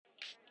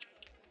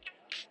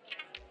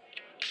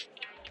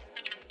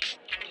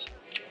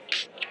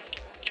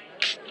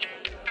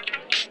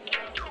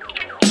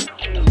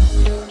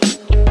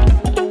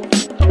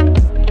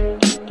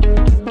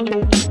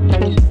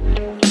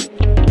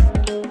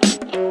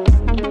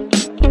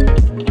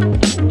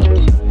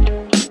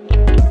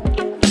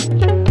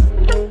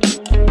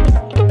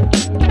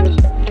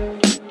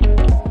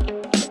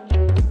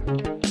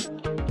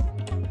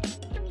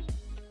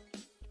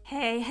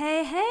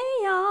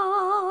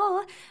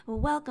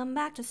Welcome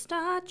back to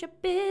Start Your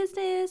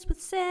Business with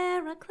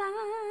Sarah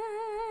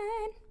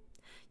Klein,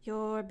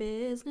 your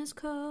business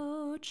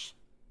coach.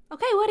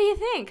 Okay, what do you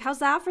think? How's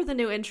that for the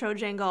new intro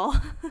jingle?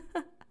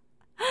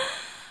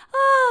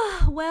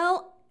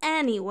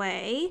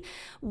 Anyway,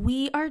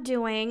 we are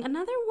doing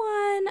another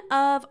one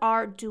of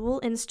our dual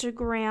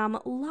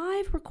Instagram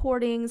live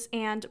recordings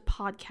and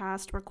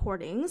podcast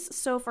recordings.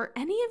 So for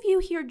any of you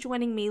here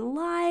joining me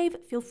live,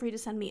 feel free to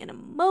send me an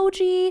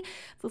emoji,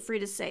 feel free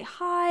to say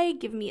hi,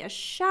 give me a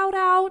shout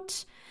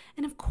out.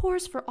 And of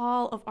course, for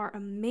all of our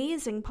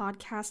amazing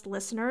podcast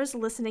listeners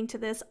listening to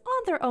this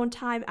on their own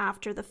time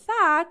after the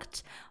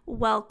fact,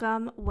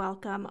 welcome,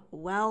 welcome,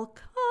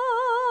 welcome.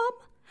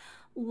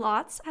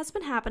 Lots has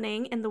been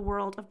happening in the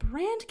world of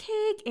brand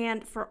cake,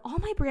 and for all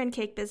my brand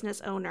cake business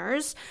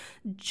owners,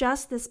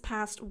 just this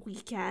past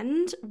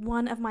weekend,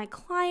 one of my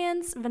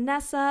clients,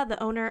 Vanessa,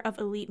 the owner of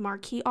Elite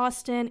Marquee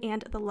Austin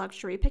and the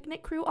Luxury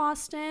Picnic Crew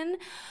Austin,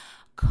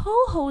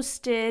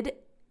 co-hosted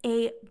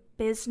a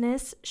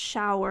business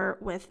shower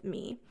with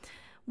me.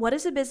 What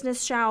is a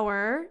business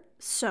shower?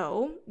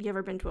 So, you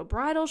ever been to a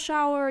bridal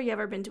shower? You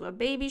ever been to a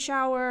baby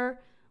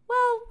shower?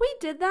 Well, we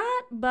did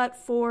that, but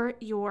for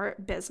your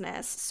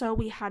business. So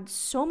we had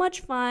so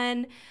much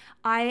fun.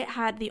 I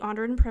had the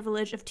honor and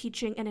privilege of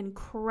teaching an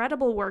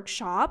incredible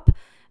workshop.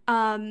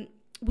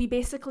 We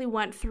basically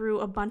went through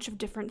a bunch of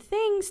different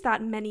things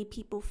that many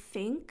people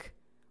think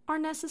are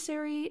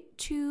necessary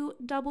to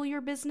double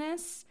your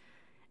business.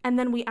 And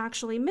then we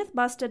actually myth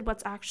busted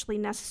what's actually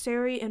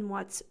necessary and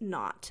what's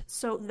not.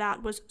 So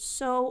that was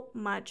so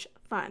much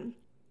fun.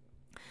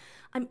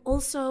 I'm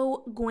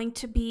also going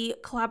to be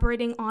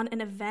collaborating on an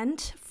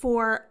event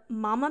for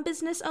mama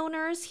business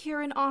owners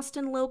here in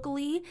Austin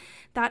locally.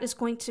 That is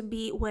going to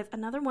be with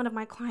another one of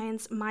my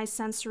clients, My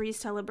Sensory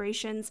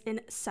Celebrations,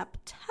 in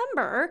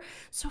September.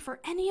 So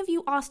for any of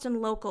you Austin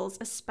locals,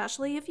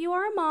 especially if you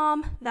are a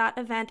mom, that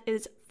event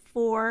is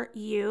for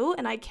you,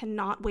 and I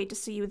cannot wait to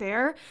see you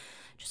there.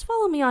 Just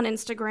follow me on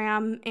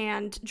Instagram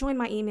and join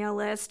my email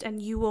list,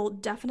 and you will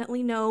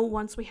definitely know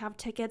once we have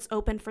tickets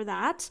open for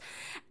that.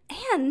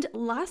 And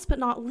last but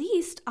not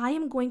least, I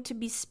am going to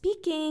be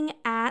speaking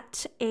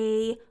at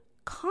a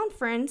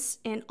conference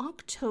in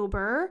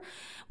October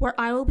where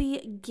I will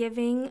be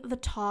giving the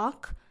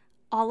talk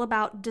all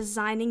about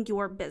designing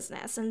your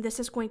business. And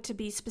this is going to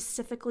be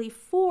specifically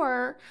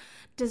for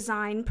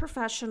design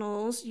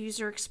professionals,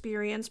 user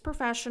experience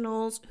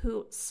professionals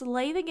who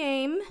slay the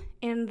game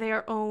in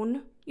their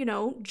own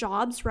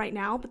jobs right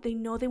now, but they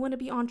know they want to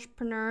be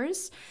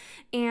entrepreneurs.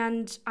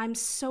 And I'm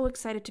so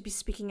excited to be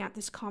speaking at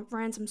this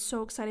conference. I'm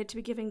so excited to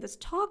be giving this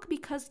talk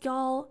because,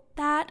 y'all,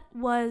 that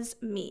was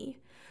me.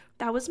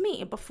 That was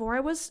me. Before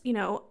I was,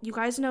 you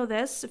guys know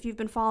this if you've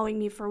been following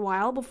me for a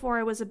while. Before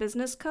I was a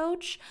business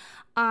coach,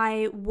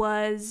 I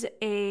was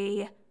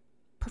a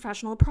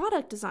professional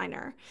product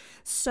designer.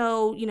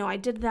 So, I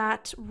did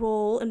that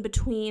role in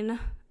between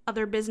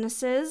other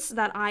businesses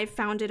that I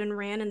founded and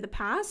ran in the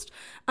past.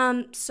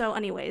 So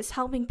anyways,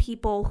 helping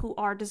people who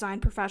are design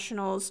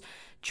professionals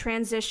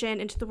transition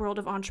into the world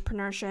of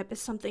entrepreneurship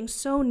is something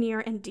so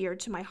near and dear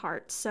to my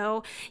heart.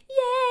 So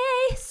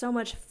yay! So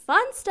much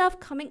fun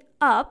stuff coming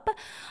up.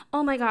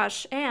 Oh my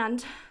gosh.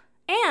 And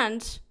I'm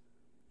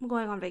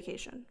going on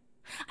vacation.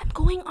 I'm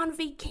going on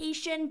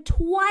vacation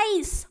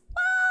twice.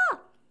 Ah!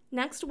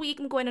 Next week,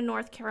 I'm going to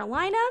North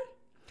Carolina.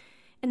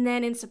 And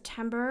then in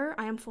September,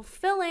 I am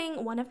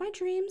fulfilling one of my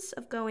dreams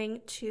of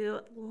going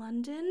to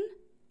London,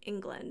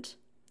 England.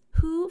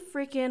 Who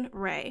freaking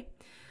Ray?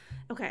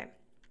 Okay,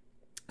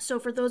 so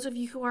for those of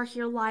you who are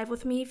here live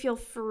with me, feel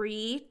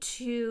free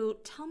to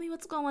tell me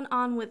what's going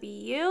on with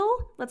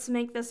you. Let's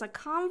make this a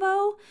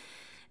convo.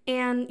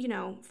 And,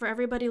 for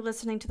everybody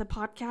listening to the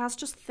podcast,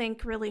 just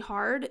think really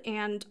hard.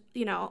 And,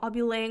 I'll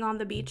be laying on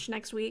the beach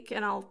next week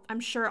and I'm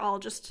sure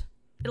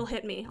it'll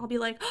hit me. I'll be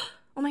like,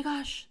 oh my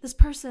gosh, this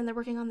person, they're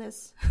working on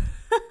this.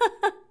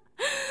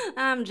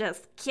 I'm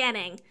just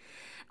kidding.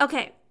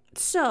 Okay,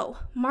 so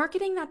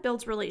marketing that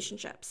builds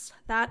relationships.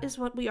 That is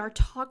what we are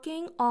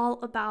talking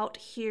all about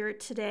here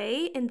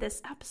today in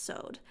this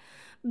episode.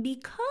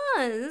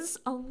 Because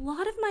a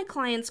lot of my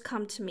clients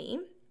come to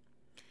me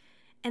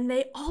and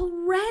they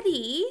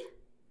already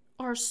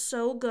are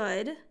so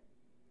good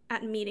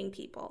at meeting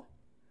people.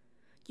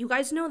 You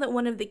guys know that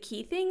one of the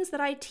key things that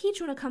I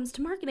teach when it comes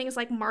to marketing is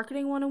like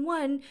marketing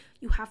 101.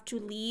 You have to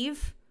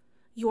leave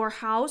your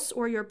house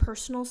or your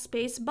personal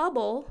space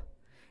bubble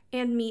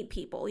and meet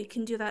people. You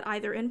can do that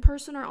either in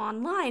person or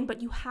online,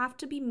 but you have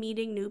to be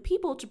meeting new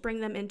people to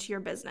bring them into your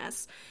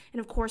business. And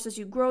of course, as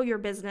you grow your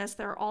business,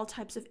 there are all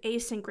types of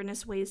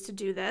asynchronous ways to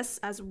do this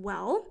as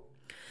well.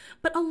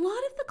 But a lot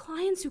of the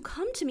clients who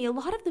come to me, a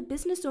lot of the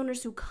business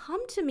owners who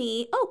come to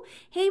me, oh,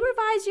 hey,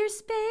 Revise Your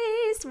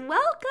Space,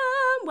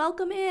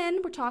 welcome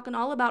in. We're talking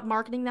all about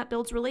marketing that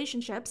builds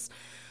relationships.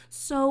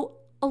 So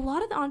a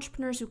lot of the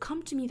entrepreneurs who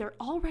come to me, they're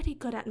already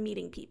good at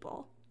meeting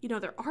people.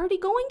 They're already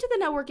going to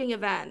the networking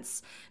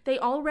events. They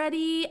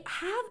already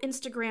have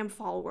Instagram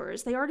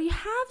followers. They already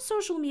have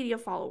social media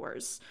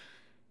followers.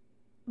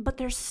 but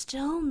they're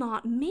still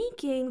not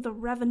making the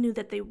revenue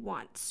that they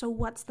want. So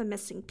what's the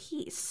missing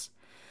piece?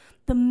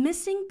 The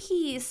missing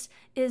piece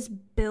is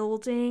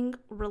building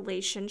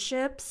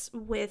relationships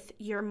with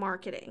your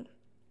marketing.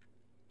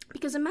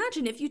 Because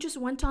imagine if you just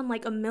went on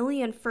like 1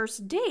 million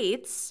first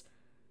dates,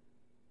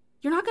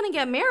 you're not going to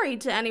get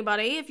married to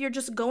anybody if you're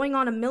just going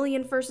on 1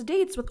 million first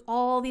dates with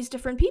all these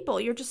different people.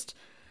 You're just,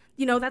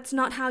 that's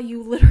not how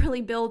you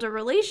literally build a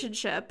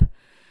relationship.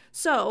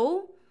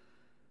 So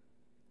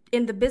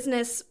in the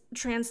business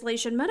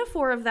translation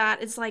metaphor of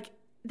that, it's like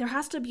there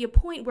has to be a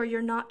point where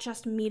you're not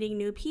just meeting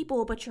new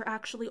people, but you're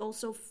actually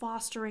also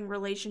fostering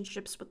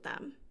relationships with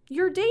them.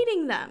 You're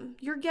dating them.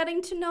 You're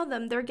getting to know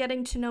them. They're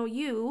getting to know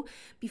you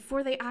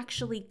before they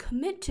actually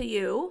commit to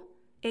you,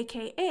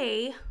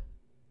 aka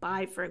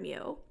buy from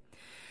you.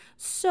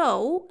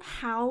 So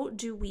how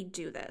do we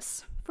do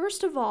this?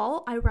 First of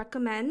all, I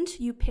recommend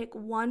you pick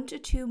 1 to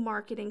 2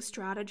 marketing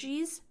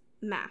strategies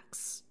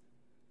max.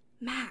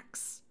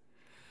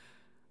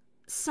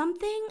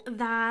 Something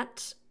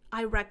that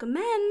I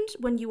recommend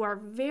when you are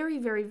very,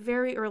 very,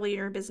 very early in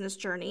your business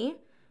journey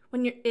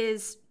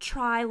is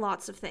try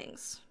lots of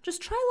things.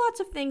 Just try lots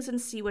of things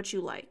and see what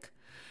you like.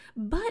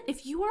 But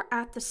if you are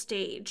at the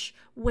stage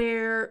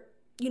where,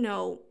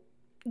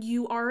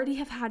 you already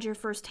have had your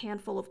first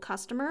handful of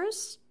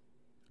customers,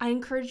 I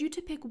encourage you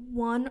to pick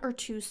 1 or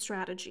 2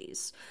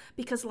 strategies.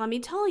 Because let me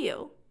tell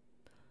you,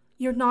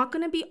 you're not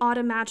going to be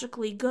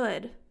automatically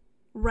good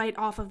right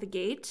off of the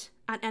gate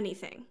at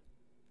anything.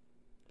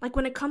 Like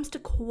when it comes to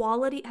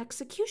quality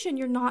execution,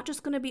 you're not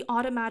just going to be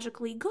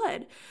automatically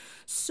good.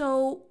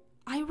 So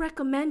I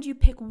recommend you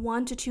pick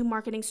 1 to 2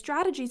 marketing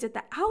strategies at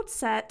the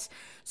outset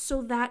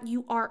so that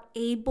you are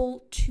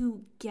able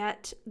to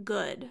get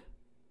good.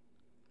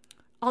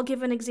 I'll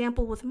give an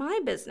example with my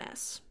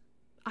business.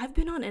 I've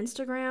been on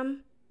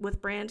Instagram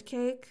with Brand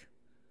Cake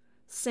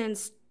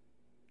since,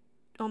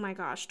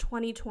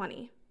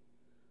 2020.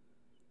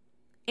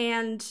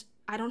 And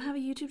I don't have a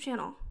YouTube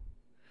channel.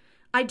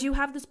 I do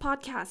have this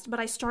podcast, but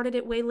I started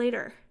it way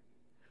later.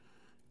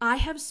 I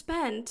have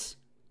spent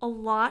a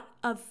lot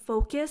of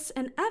focus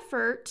and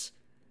effort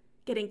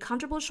getting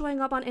comfortable showing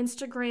up on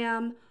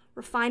Instagram,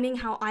 refining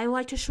how I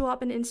like to show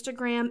up on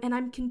Instagram, and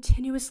I'm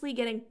continuously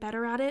getting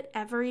better at it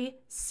every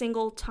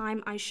single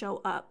time I show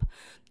up.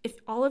 If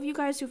all of you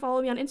guys who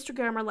follow me on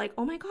Instagram are like,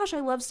 oh my gosh, I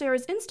love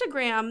Sarah's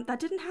Instagram, that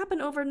didn't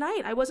happen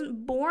overnight. I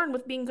wasn't born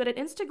with being good at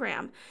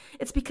Instagram.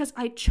 It's because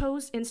I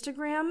chose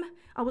Instagram.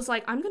 I was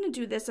like, I'm going to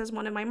do this as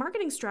one of my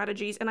marketing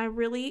strategies, and I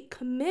really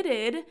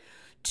committed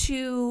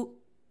to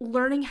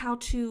learning how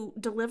to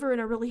deliver in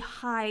a really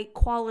high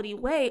quality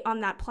way on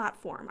that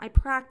platform. I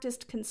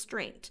practiced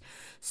constraint.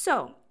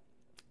 So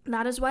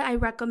that is why I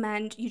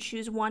recommend you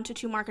choose 1 to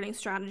 2 marketing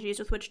strategies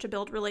with which to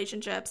build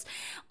relationships.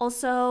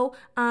 Also,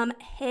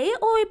 hey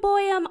Oi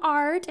Boy, I'm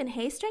Art, and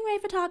hey Stingray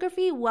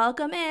Photography,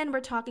 welcome in. We're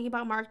talking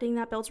about marketing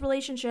that builds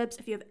relationships.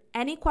 If you have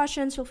any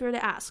questions, feel free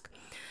to ask.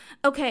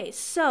 Okay,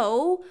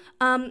 so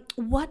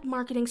what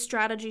marketing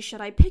strategy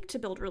should I pick to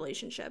build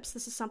relationships?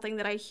 This is something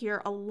that I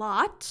hear a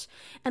lot,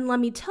 and let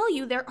me tell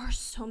you, there are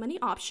so many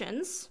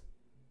options,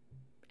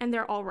 and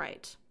they're all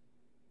right.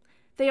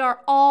 They are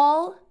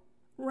all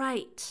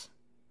right.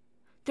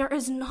 There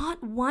is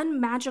not one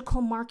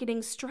magical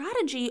marketing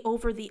strategy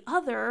over the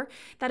other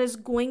that is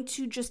going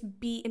to just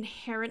be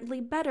inherently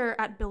better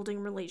at building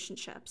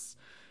relationships.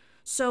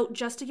 So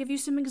just to give you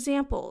some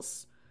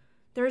examples,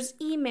 there's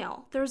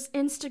email, there's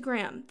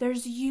Instagram,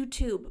 there's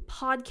YouTube,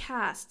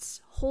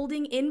 podcasts,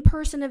 holding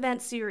in-person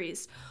event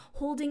series,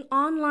 holding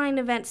online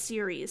event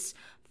series,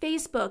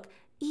 Facebook,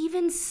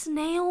 even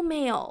snail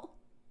mail,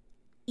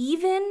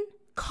 even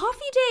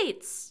coffee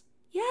dates.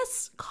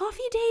 Yes, coffee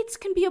dates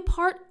can be a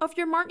part of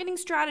your marketing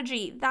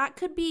strategy. That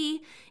could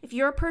be, if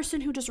you're a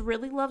person who just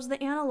really loves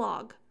the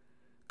analog,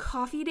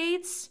 coffee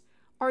dates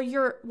are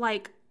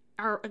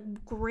a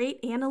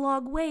great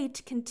analog way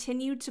to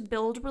continue to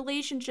build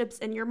relationships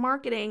in your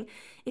marketing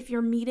if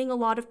you're meeting a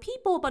lot of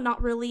people but not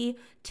really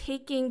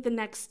taking the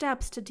next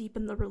steps to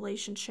deepen the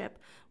relationship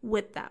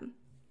with them.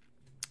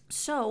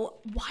 So,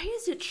 why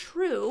is it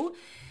true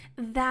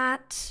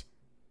that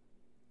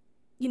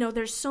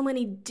there's so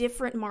many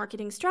different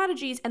marketing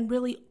strategies and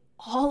really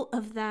all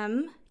of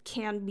them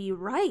can be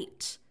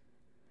right?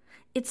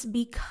 It's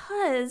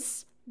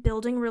because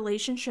building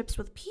relationships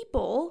with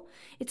people,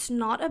 it's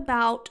not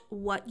about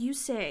what you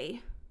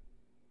say,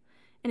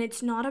 and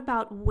it's not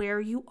about where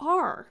you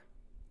are.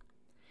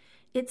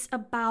 It's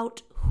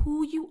about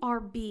who you are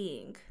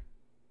being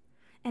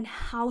and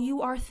how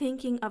you are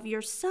thinking of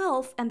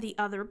yourself and the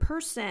other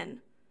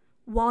person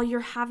while you're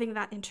having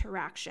that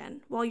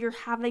interaction, while you're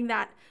having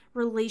that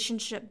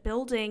relationship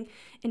building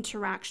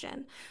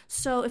interaction.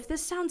 So if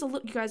this sounds a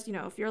little, you guys,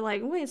 if you're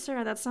like, wait,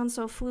 Sarah, that sounds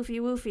so floofy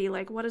woofy,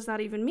 like what does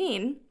that even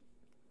mean?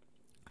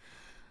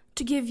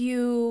 To give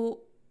you,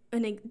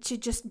 to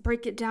just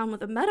break it down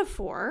with a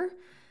metaphor,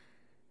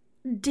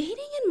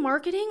 dating and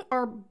marketing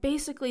are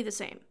basically the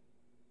same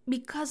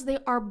because they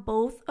are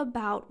both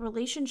about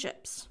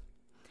relationships.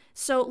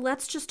 So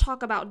let's just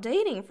talk about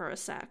dating for a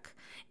sec.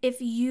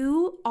 If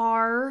you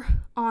are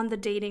on the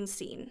dating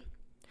scene,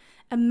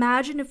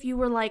 imagine if you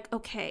were like,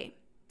 okay,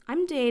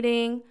 I'm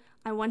dating,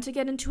 I want to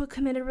get into a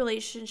committed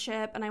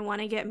relationship, and I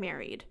want to get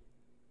married.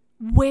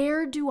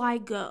 Where do I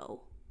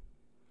go?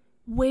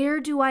 Where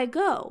do I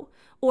go?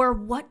 Or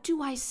what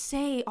do I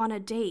say on a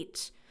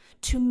date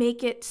to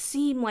make it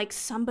seem like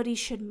somebody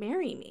should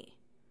marry me?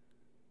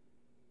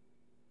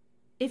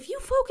 If you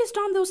focused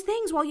on those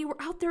things while you were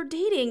out there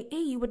dating,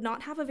 you would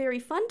not have a very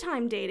fun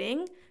time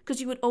dating because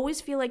you would always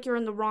feel like you're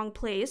in the wrong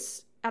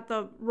place at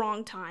the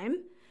wrong time.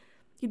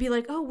 You'd be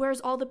like, oh,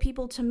 where's all the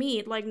people to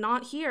meet? Like,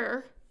 not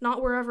here,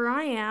 not wherever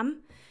I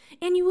am.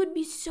 And you would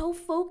be so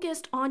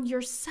focused on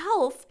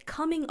yourself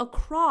coming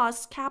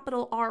across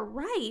capital R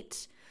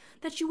right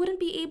that you wouldn't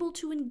be able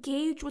to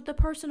engage with the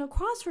person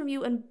across from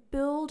you and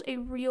build a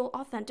real,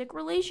 authentic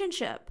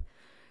relationship.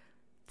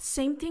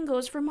 Same thing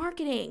goes for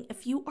marketing.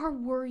 If you are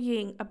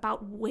worrying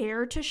about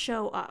where to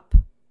show up,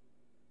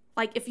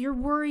 like if you're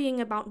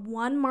worrying about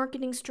one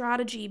marketing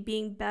strategy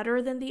being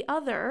better than the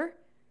other,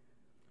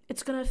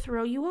 it's going to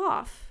throw you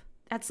off.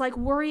 That's like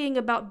worrying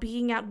about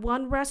being at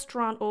one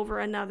restaurant over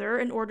another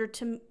in order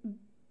to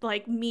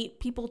like meet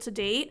people to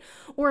date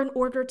or in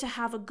order to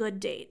have a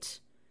good date.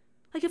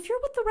 Like if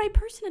you're with the right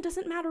person, it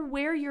doesn't matter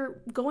where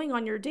you're going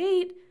on your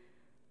date.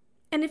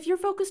 And if you're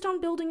focused on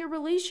building a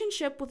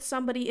relationship with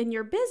somebody in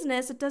your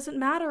business, it doesn't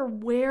matter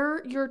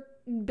where you're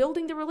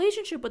building the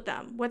relationship with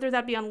them, whether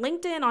that be on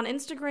LinkedIn, on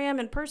Instagram,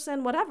 in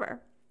person,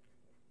 whatever.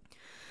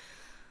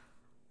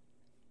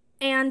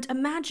 And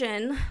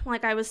imagine,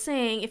 like I was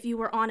saying, if you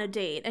were on a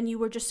date and you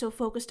were just so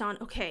focused on,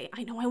 okay,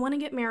 I know I want to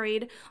get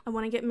married. I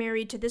want to get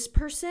married to this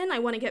person. I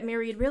want to get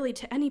married really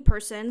to any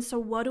person. So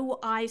what do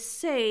I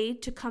say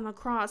to come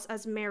across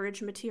as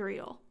marriage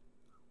material?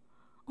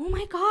 Oh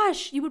my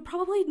gosh, you would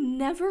probably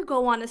never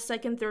go on a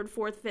second, third,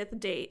 fourth, fifth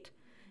date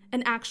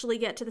and actually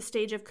get to the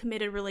stage of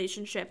committed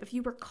relationship if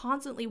you were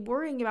constantly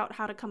worrying about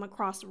how to come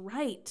across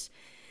right.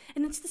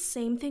 And it's the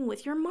same thing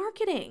with your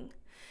marketing.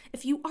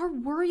 If you are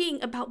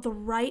worrying about the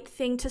right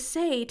thing to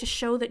say to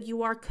show that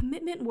you are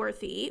commitment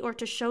worthy or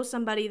to show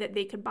somebody that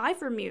they could buy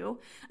from you,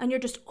 and you're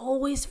just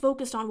always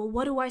focused on, well,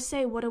 what do I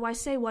say? What do I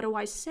say? What do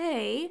I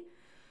say?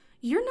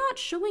 You're not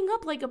showing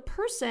up like a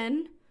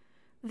person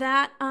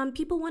that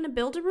people want to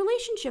build a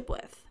relationship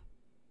with.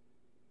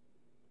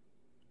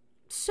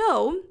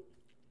 So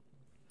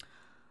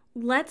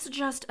let's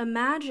just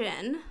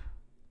imagine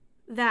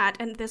that,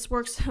 and this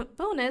works,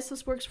 bonus,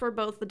 this works for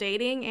both the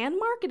dating and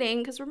marketing,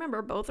 because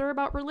remember, both are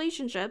about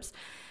relationships.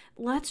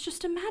 Let's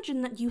just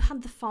imagine that you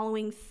had the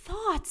following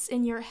thoughts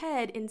in your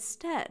head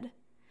instead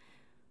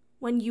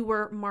when you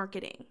were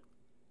marketing.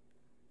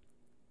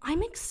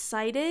 I'm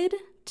excited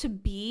to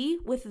be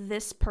with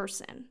this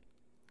person.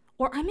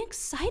 Or I'm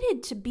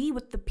excited to be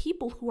with the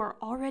people who are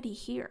already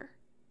here.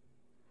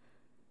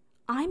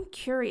 I'm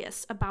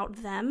curious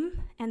about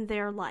them and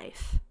their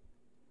life.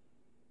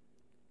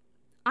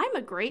 I'm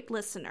a great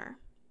listener.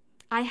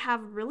 I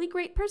have really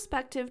great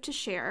perspective to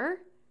share.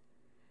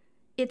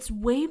 It's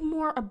way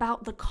more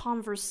about the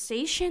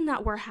conversation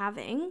that we're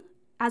having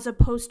as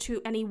opposed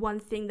to any one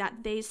thing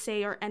that they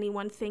say or any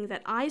one thing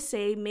that I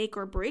say make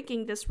or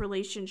breaking this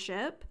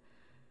relationship.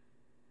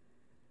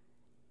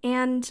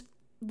 And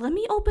let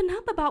me open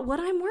up about what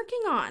I'm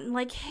working on.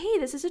 Like, hey,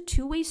 this is a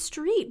two-way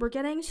street. We're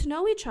getting to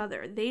know each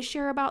other. They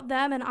share about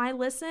them and I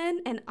listen,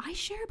 and I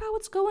share about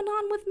what's going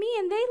on with me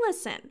and they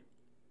listen.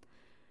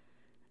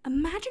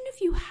 Imagine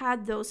if you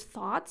had those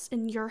thoughts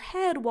in your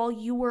head while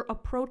you were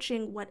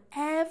approaching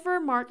whatever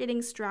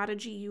marketing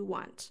strategy you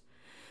want.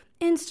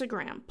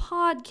 Instagram,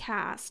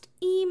 podcast,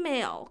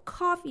 email,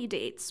 coffee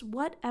dates,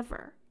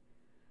 whatever.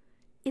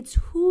 It's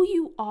who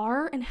you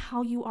are and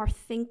how you are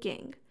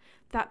thinking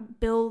that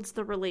builds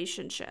the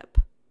relationship,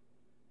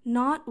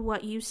 not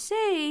what you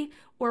say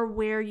or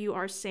where you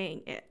are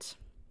saying it.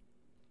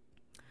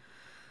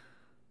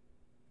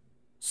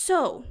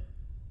 So,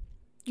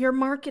 your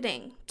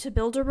marketing to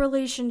build a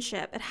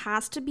relationship, it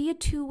has to be a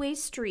two-way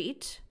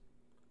street.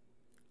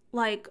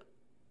 Like,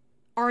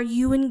 are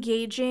you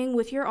engaging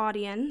with your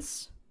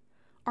audience?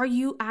 Are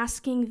you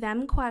asking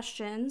them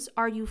questions?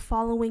 Are you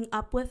following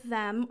up with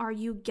them? Are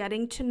you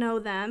getting to know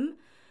them?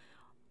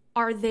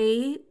 Are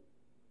they,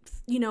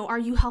 are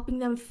you helping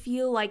them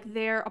feel like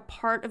they're a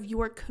part of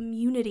your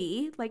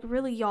community? Like,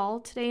 really, y'all,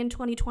 today in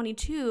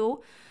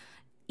 2022,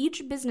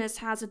 each business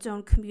has its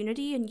own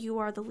community and you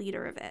are the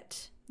leader of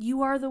it.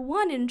 You are the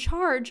one in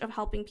charge of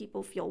helping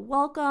people feel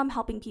welcome,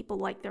 helping people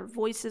like their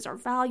voices are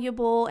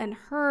valuable and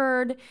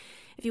heard.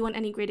 If you want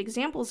any great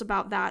examples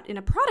about that in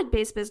a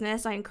product-based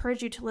business, I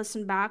encourage you to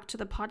listen back to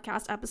the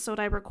podcast episode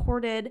I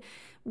recorded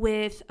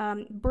with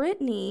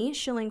Brittany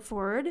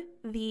Shillingford,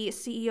 the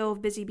CEO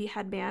of Busy Bee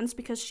Headbands,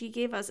 because she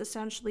gave us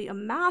essentially a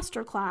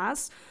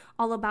masterclass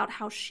all about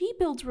how she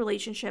builds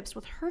relationships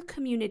with her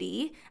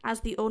community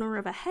as the owner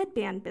of a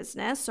headband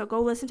business. So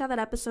go listen to that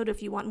episode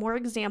if you want more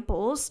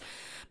examples.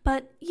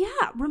 But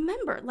yeah,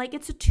 remember, like,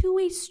 it's a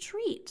two-way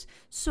street.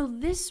 So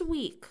this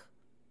week,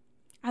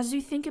 As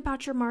you think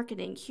about your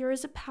marketing, here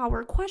is a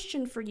power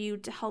question for you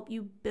to help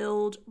you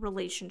build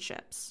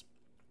relationships.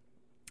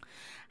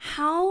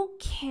 How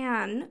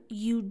can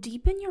you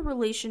deepen your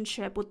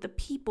relationship with the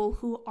people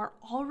who are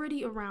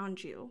already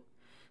around you,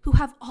 who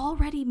have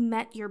already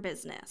met your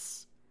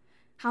business?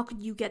 How could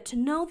you get to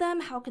know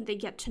them? How can they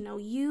get to know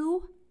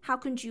you? How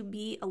can you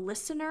be a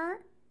listener?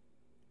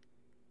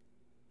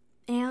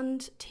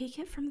 And take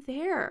it from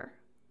there.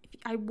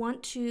 I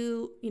want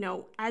to,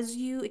 as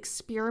you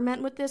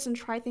experiment with this and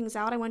try things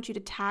out, I want you to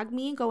tag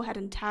me. Go ahead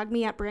and tag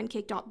me at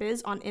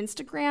brandcake.biz on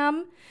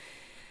Instagram.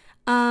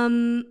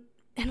 And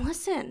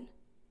listen,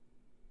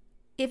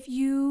 if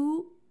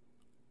you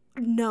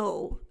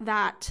know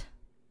that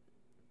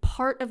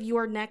part of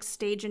your next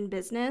stage in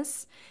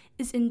business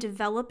is in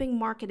developing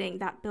marketing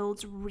that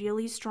builds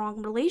really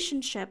strong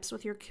relationships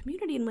with your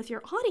community and with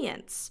your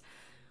audience,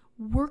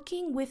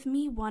 working with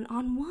me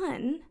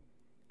one-on-one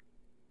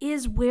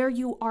is where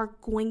you are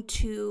going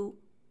to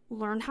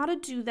learn how to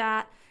do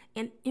that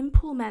and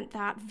implement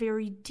that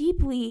very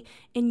deeply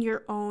in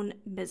your own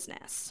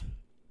business.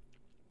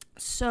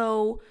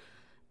 So,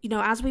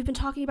 as we've been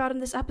talking about in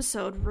this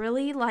episode,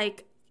 really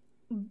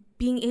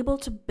being able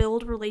to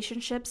build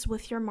relationships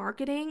with your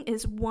marketing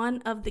is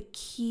one of the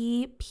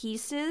key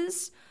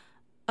pieces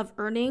of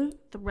earning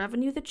the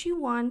revenue that you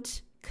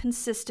want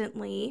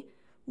consistently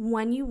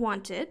when you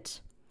want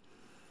it.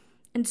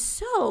 And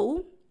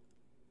so,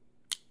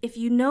 if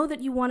you know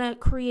that you want to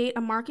create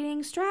a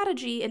marketing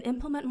strategy and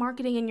implement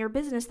marketing in your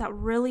business that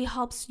really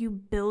helps you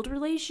build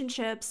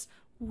relationships,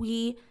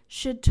 we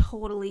should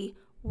totally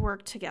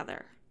work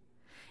together.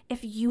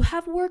 If you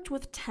have worked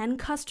with 10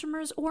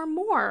 customers or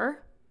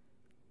more,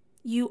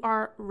 you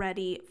are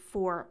ready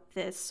for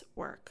this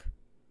work.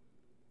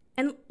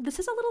 And this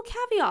is a little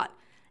caveat.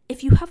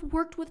 If you have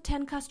worked with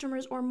 10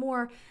 customers or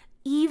more,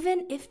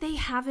 even if they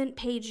haven't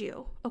paid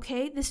you,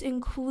 okay? This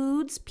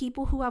includes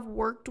people who have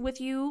worked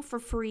with you for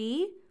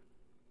free,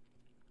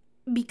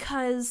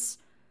 because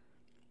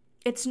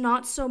it's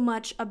not so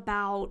much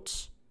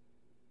about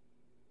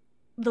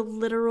the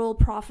literal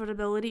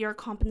profitability or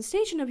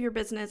compensation of your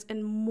business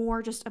and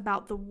more just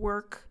about the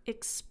work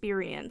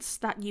experience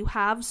that you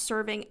have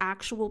serving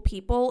actual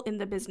people in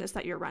the business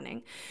that you're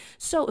running.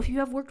 So if you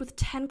have worked with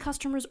 10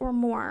 customers or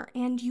more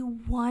and you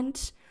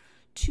want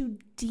to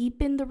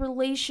deepen the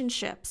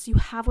relationships you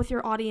have with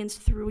your audience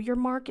through your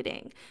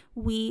marketing,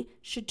 we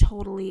should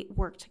totally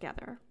work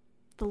together.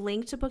 The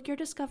link to book your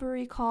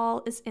discovery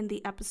call is in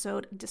the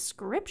episode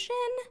description.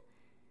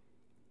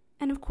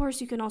 And of course,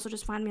 you can also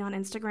just find me on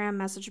Instagram,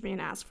 message me, and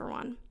ask for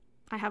one.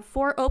 I have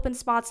 4 open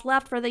spots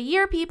left for the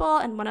year, people,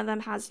 and one of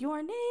them has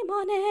your name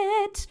on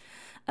it.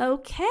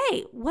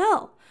 Okay,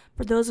 well,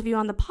 for those of you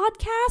on the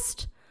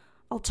podcast,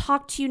 I'll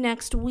talk to you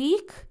next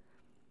week.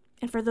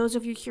 And for those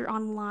of you here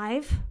on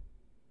live,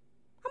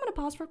 I'm going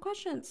to pause for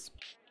questions.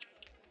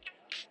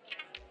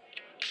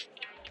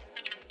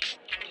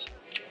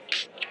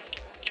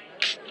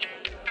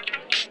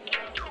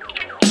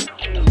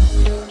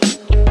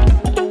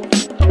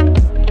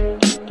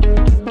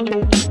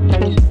 Thank you.